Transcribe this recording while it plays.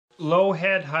Low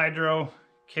head hydro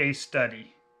case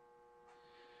study.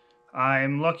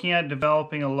 I'm looking at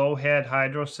developing a low head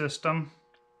hydro system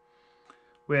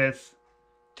with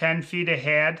 10 feet of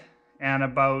head and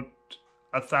about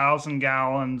 1,000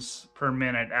 gallons per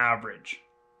minute average.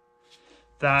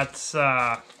 That's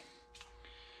about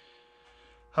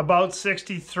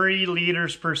 63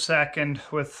 liters per second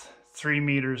with 3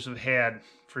 meters of head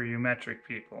for you metric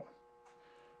people.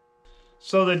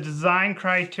 So the design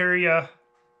criteria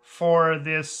for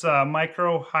this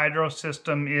micro hydro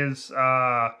system is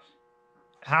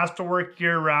has to work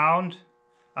year round,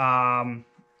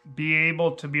 be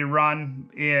able to be run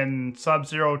in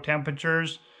sub-zero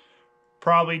temperatures,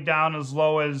 probably down as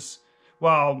low as,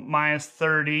 well, minus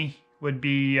 30 would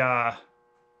be the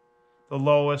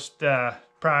lowest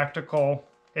practical.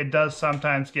 It does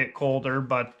sometimes get colder,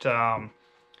 but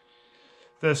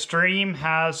the stream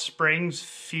has springs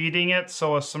feeding it,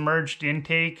 so a submerged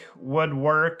intake would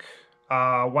work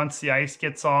once the ice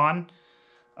gets on.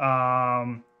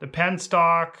 The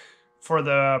penstock for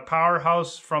the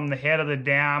powerhouse from the head of the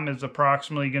dam is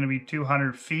approximately going to be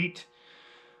 200 feet.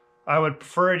 I would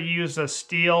prefer to use a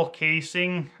steel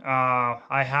casing.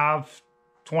 I have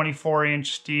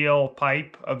 24-inch steel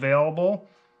pipe available.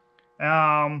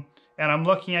 And I'm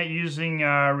looking at using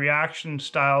a reaction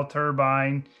style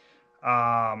turbine,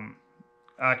 a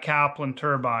Kaplan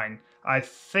turbine. I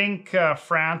think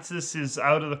Francis is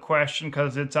out of the question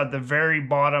because it's at the very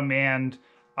bottom end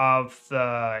of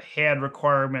the head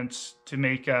requirements to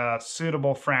make a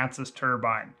suitable Francis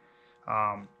turbine.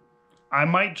 I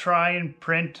might try and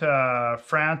print a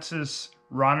Francis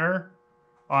runner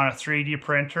on a 3D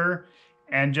printer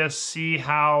and just see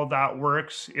how that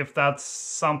works, if that's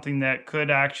something that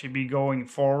could actually be going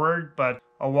forward. But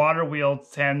a water wheel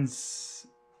tends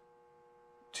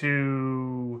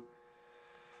to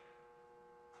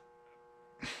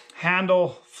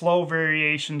handle flow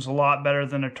variations a lot better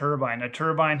than a turbine. A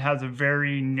turbine has a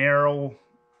very narrow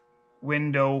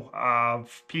window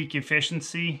of peak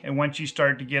efficiency, and once you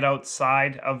start to get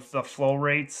outside of the flow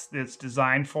rates that's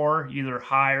designed for, either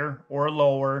higher or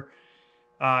lower,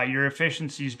 your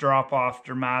efficiencies drop off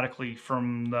dramatically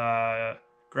from the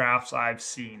graphs I've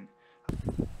seen.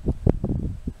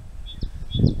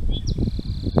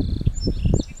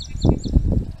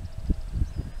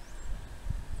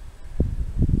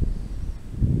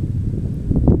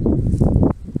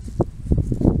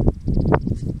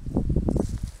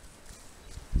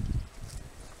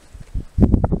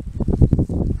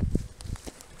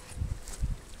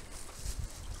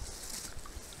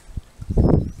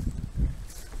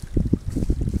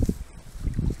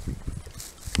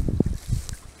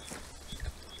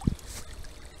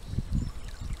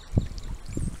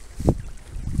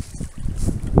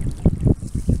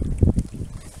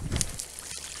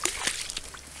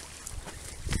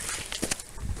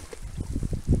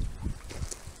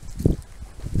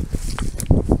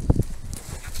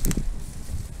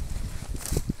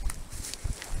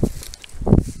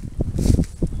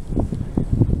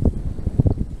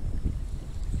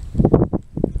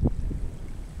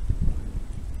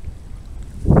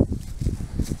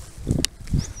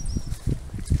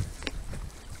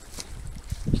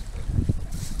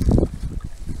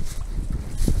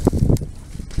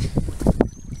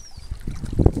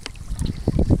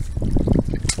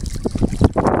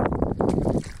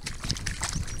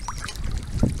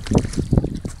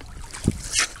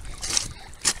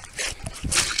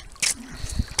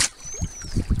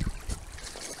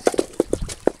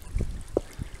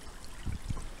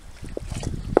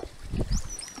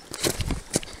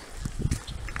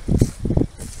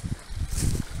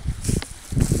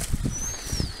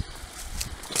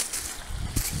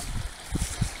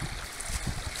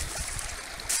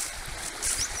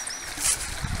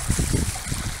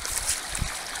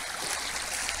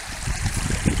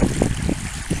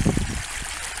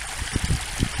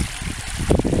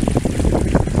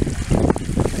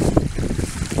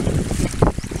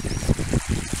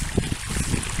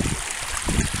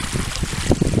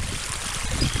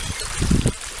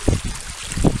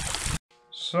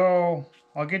 So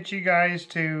I'll get you guys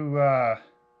to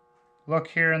look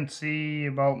here and see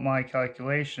about my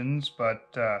calculations,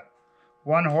 but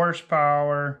 1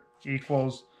 horsepower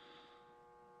equals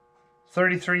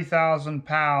 33,000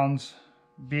 pounds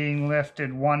being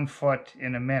lifted 1 foot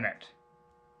in a minute.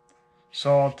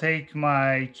 So I'll take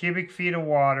my cubic feet of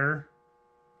water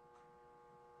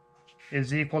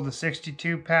is equal to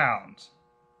 62 pounds.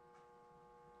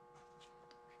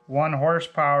 1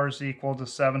 horsepower is equal to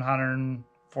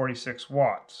 746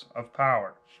 watts of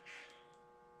power.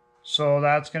 So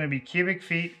that's going to be cubic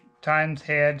feet times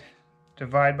head,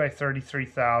 divide by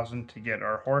 33,000 to get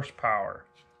our horsepower.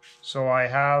 So I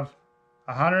have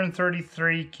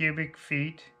 133 cubic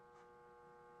feet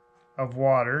of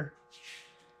water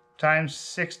times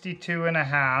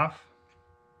 62.5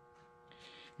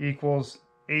 equals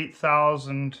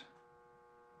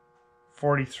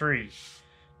 8,043.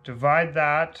 Divide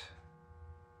that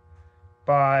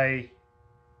by,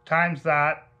 times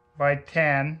that by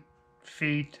 10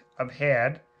 feet of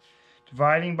head.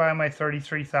 Dividing by my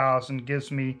 33,000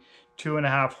 gives me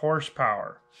 2.5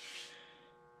 horsepower.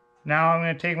 Now I'm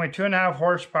going to take my 2.5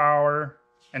 horsepower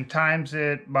and times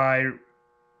it by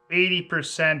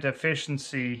 80%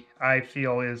 efficiency. I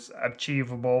feel is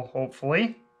achievable,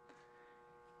 hopefully.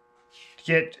 To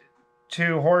get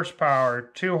 2 horsepower,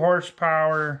 2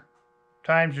 horsepower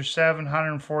times your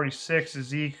 746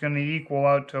 is going to equal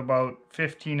out to about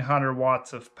 1,500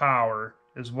 watts of power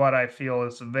is what I feel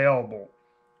is available.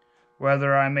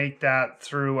 Whether I make that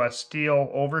through a steel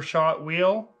overshot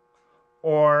wheel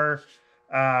or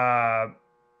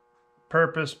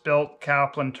purpose-built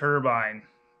Kaplan turbine.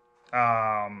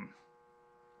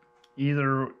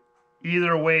 Either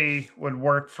way would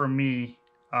work for me.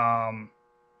 I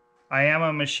am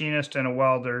a machinist and a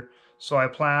welder, so I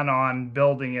plan on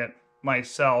building it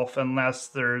myself unless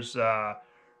there's a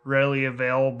readily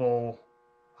available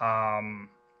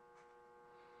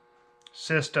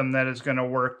system that is going to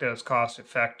work that is cost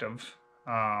effective.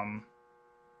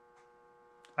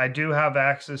 I do have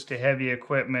access to heavy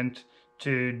equipment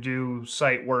to do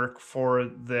site work for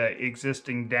the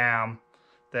existing dam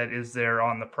that is there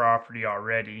on the property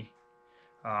already.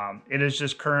 It is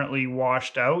just currently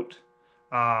washed out.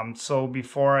 So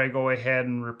before I go ahead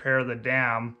and repair the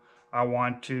dam, I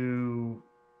want to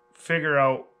figure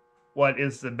out what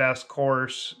is the best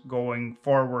course going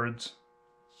forwards.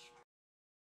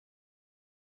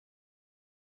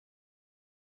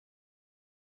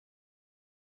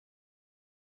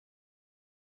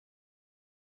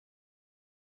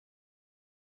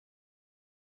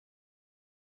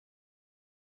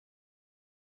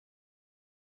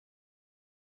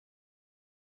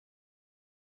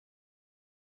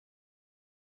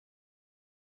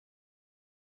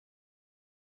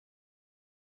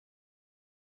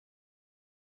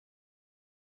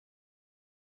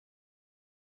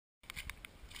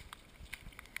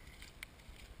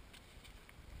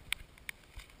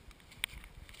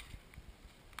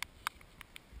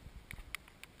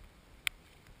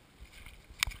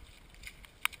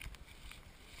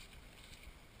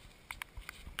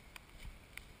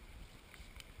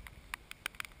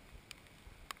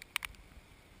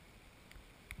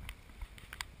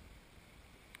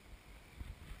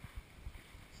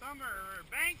 Summer,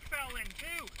 bank fell in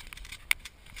too.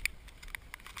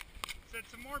 Said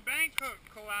some more bank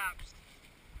collapsed.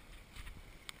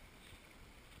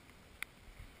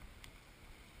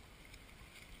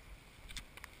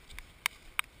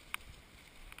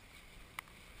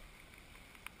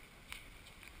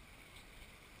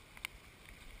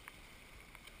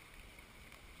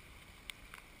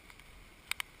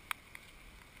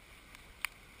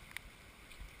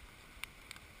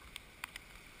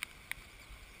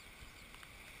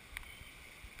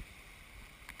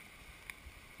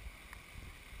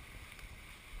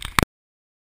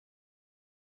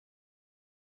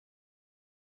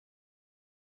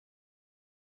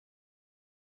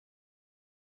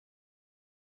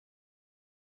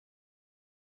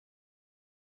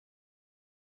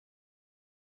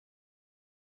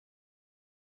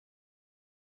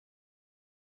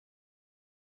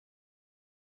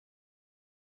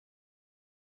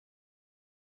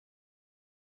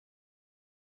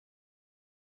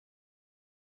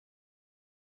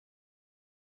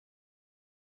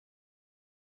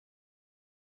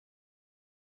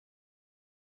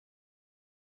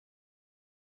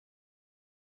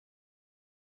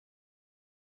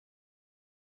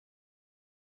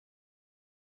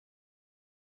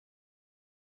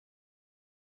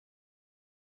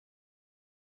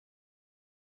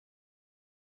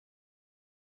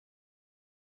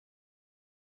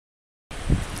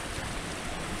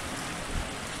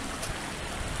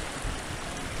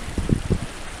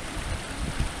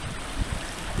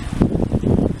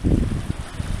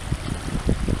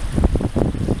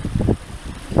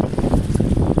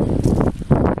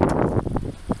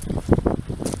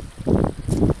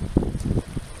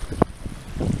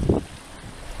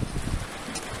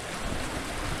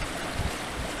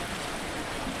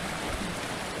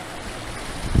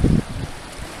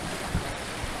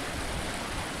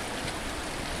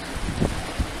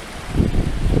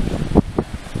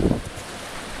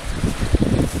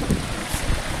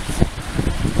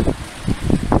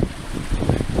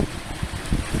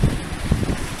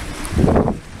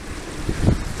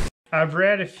 I've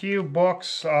read a few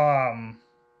books.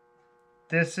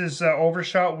 This is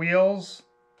Overshot Wheels.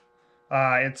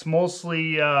 It's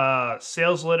mostly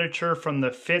sales literature from the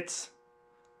Fitz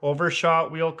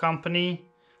Overshot Wheel Company.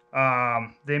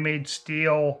 They made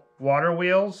steel water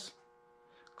wheels,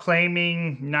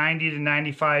 claiming 90 to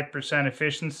 95%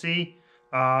 efficiency.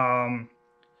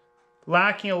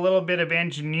 Lacking a little bit of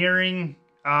engineering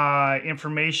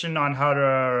information on how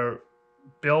to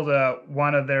build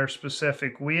one of their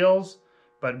specific wheels,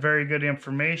 but very good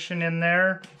information in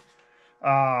there.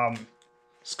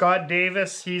 Scott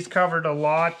Davis, he's covered a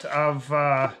lot of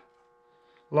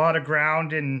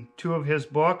ground in 2 of his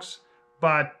books,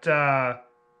 but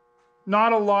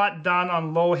not a lot done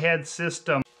on low head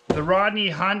system. The Rodney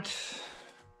Hunt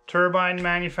Turbine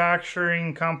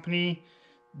Manufacturing Company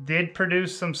did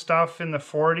produce some stuff in the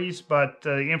 40s, but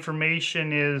the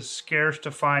information is scarce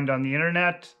to find on the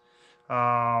internet.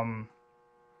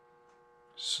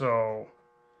 So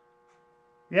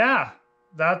yeah,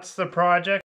 that's the project.